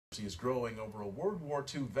Is growing over a World War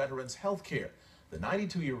II veteran's health care. The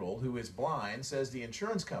 92-year-old, who is blind, says the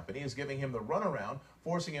insurance company is giving him the runaround,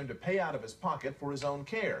 forcing him to pay out of his pocket for his own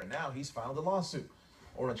care, and now he's filed a lawsuit.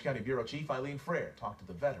 Orange County Bureau Chief Eileen Frere talked to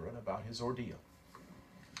the veteran about his ordeal.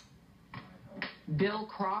 Bill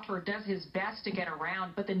Crawford does his best to get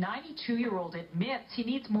around, but the 92-year-old admits he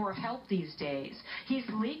needs more help these days. He's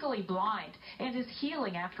legally blind and is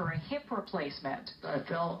healing after a hip replacement. I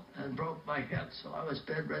fell and broke my hip, so I was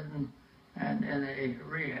bedridden and in a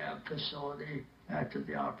rehab facility after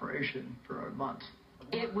the operation for a month.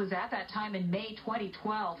 It was at that time in May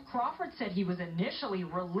 2012. Crawford said he was initially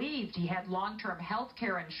relieved he had long-term health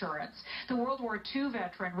care insurance. The World War II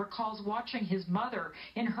veteran recalls watching his mother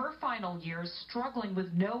in her final years struggling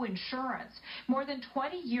with no insurance. More than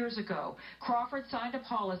 20 years ago, Crawford signed a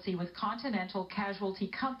policy with Continental Casualty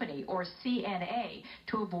Company, or CNA,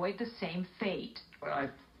 to avoid the same fate. Well, I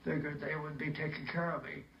figured they would be taking care of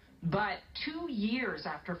me. But 2 years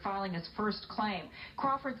after filing his first claim,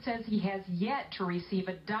 Crawford says he has yet to receive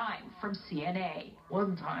a dime from CNA.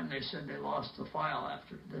 One time they said they lost the file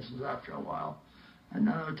after, this is after a while.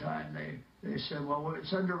 Another time they said, well,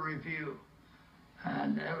 it's under review.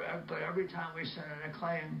 But every time we sent in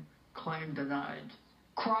a claim denied.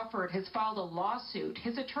 Crawford has filed a lawsuit.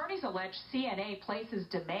 His attorneys allege CNA places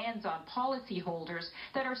demands on policyholders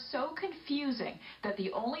that are so confusing that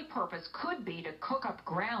the only purpose could be to cook up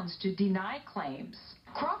grounds to deny claims.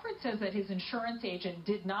 Crawford says that his insurance agent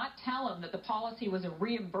did not tell him that the policy was a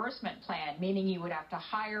reimbursement plan, meaning he would have to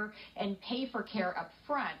hire and pay for care up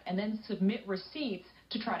front and then submit receipts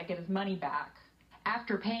to try to get his money back.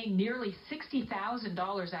 After paying nearly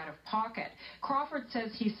 $60,000 out of pocket, Crawford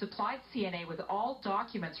says he supplied CNA with all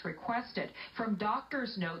documents requested, from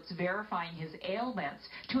doctor's notes verifying his ailments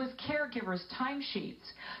to his caregiver's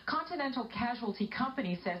timesheets. Continental Casualty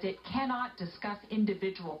Company says it cannot discuss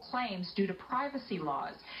individual claims due to privacy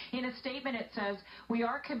laws. In a statement, it says, "We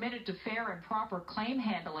are committed to fair and proper claim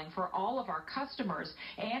handling for all of our customers,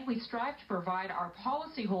 and we strive to provide our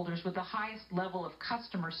policyholders with the highest level of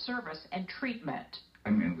customer service and treatment." I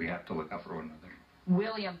mean, we have to look out for one another.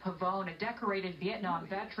 William Pavone, a decorated Vietnam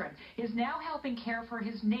veteran, is now helping care for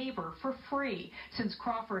his neighbor for free since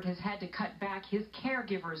Crawford has had to cut back his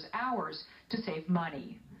caregiver's hours to save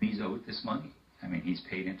money. He's owed this money. I mean, he's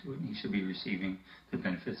paid into it, and he should be receiving the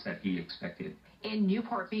benefits that he expected. In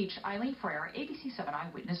Newport Beach, Eileen Frere, ABC 7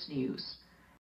 Eyewitness News.